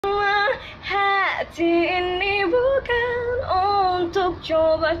Hati ini bukan untuk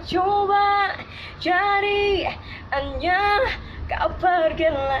coba-coba, jadi hanya kau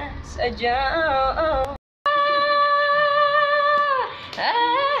pergilah saja.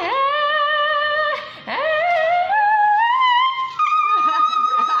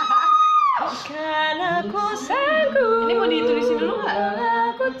 Karena aku sanggup. Ini mau ditulisin dulu nggak?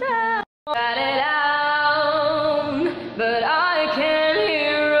 Aku tak write it down, but I can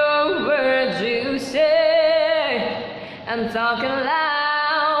hear a word you say. I'm talking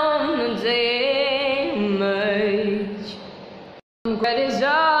loud and saying much. I'm quite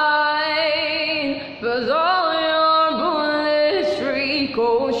designed, but all your bullets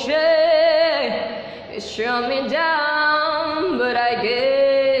ricochet. You shut me down, but I get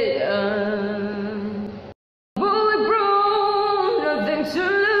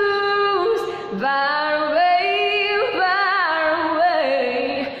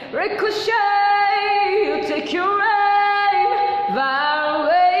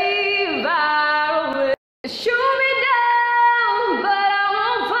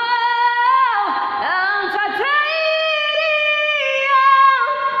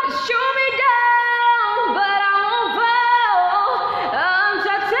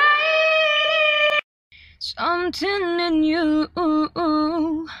something in you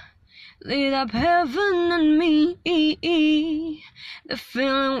lit up heaven and me. The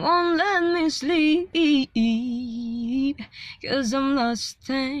feeling won't let me sleep, 'cause I'm lost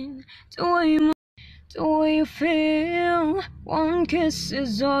in the way you feel. One kiss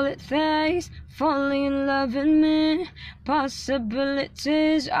is all it takes. Falling in love with me.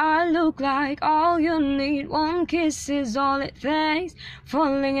 Possibilities, I look like all you need. One kiss is all it takes.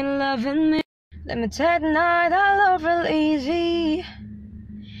 Falling in love with me. Let me take the night I love real easy,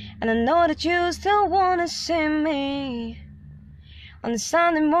 and I know that you still wanna see me. On the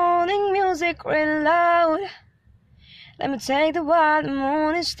Sunday morning, music real loud. Let me take the while the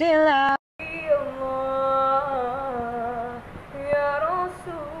moon is still out.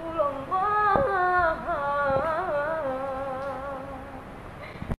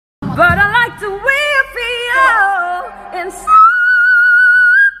 But I like the way I feel inside.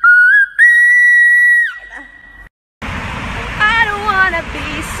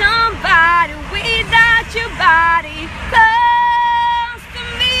 Be somebody without your body close to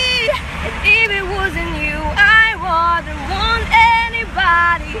me. And if it wasn't you, I wouldn't want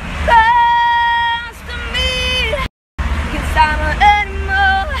anybody close to me. 'Cause I'm an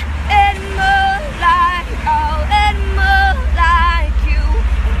animal, like all animals like you.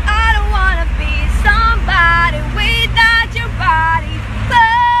 And I don't wanna be somebody without your body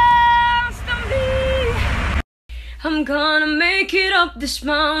close to me. I'm gonna make it up this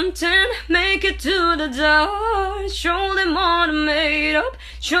mountain, make it to the door. Show them what I made up,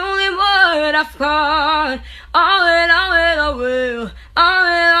 show them what I've got. I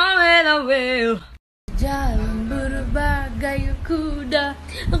will. Jalan berbagai kuda.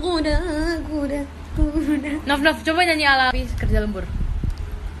 Nov, coba nyanyi ala kerja lembur.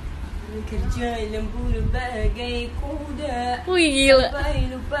 Kerja lembur bagai kuda. Wih, gila. Sampai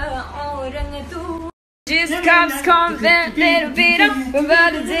lupa orang itu. Just cops convent, little bit up. We're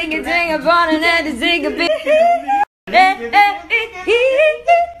about to dig a ding upon and had to dig a bit.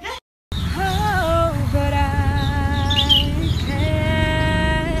 Oh, but I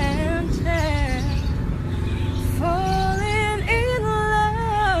can't help falling in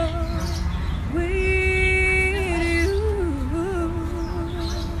love with you.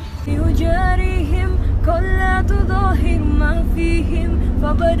 يجاريهم كل تضاهر ما فيهم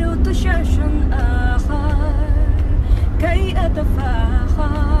فبدوت شاشا كي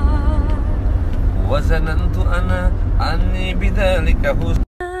أتفاخر وظننت أنا أني بذلك حسن.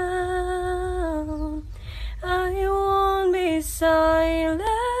 I won't be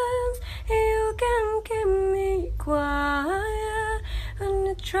silent. You can keep me quiet. And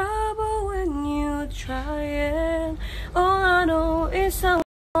the trouble when you try it. All I know is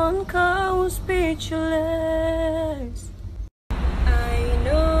someone goes speechless.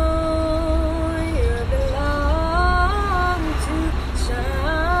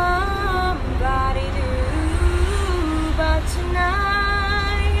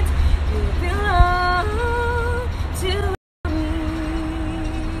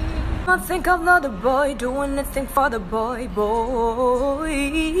 I think I love the boy, do anything for the boy.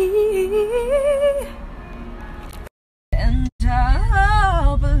 And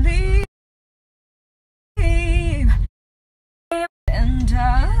I'll believe, and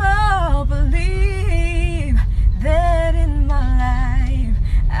I'll believe that in my life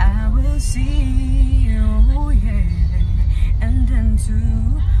I will see you, yeah. And then to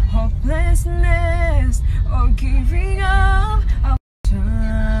hopelessness giving up our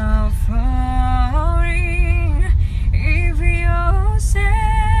suffering. If you're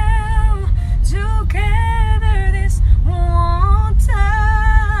still together this one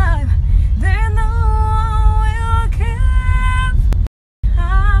time, then no one will care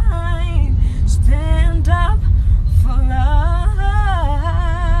behind. Stand up for life.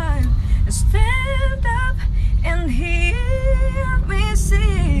 Stand up and hear me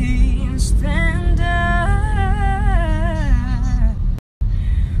sing. Stand up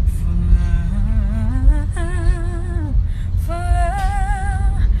for love, for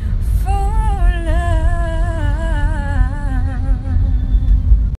love, for love.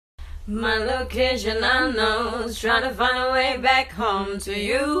 My location unknown, trying to find a way back home to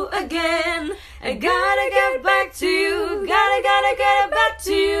you again. I gotta get back to you, gotta get back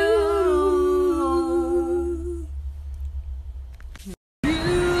to you.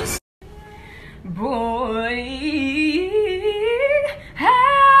 Boy,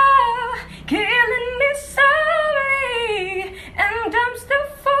 how killing me softly, and I'm still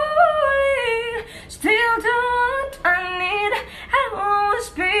falling. Still the one I need, I always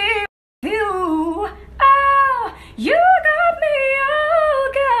be with you. Oh, you got me all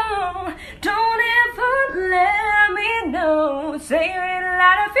gone. Don't ever let me know. Say it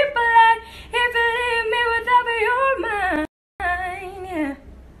loud if you like. If you leave me without your mind, yeah.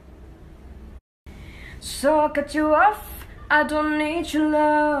 So I cut you off, I don't need your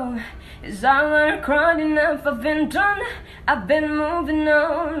love. Is I learned cried enough, I've been done, I've been moving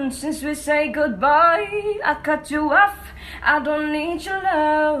on. Since we say goodbye, I cut you off, I don't need your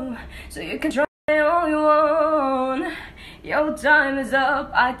love. So you can try all you want. Your time is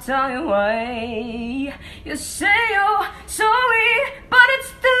up, I tell you why. You say you're sorry, but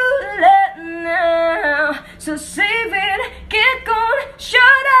it's too late now. So save it, get gone, shut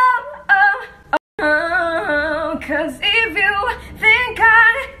up. Cause if you think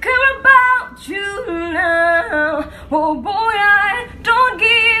I care about you now, oh boy, I don't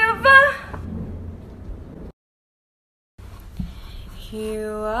give a. You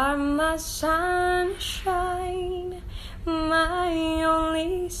are my sunshine, my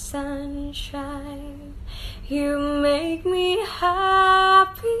only sunshine. You make me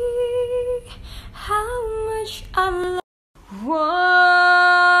happy, how much I love. Once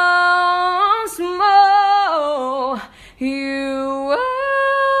more, you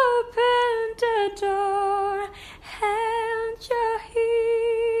opened the door, and you're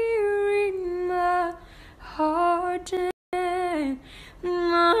here in my heart, and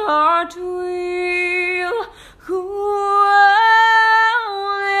my heart will go on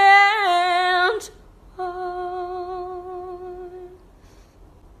and on.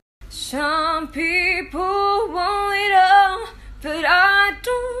 Some people want it all, but I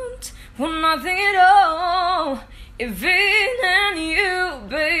don't want nothing at all. If it ain't you,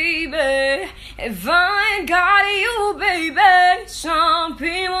 baby, if I ain't got you, baby. Some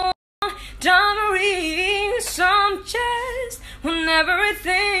people want diamond rings, some just want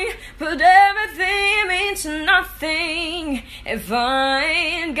everything, but everything means nothing if I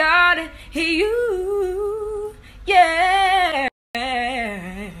ain't got you, yeah.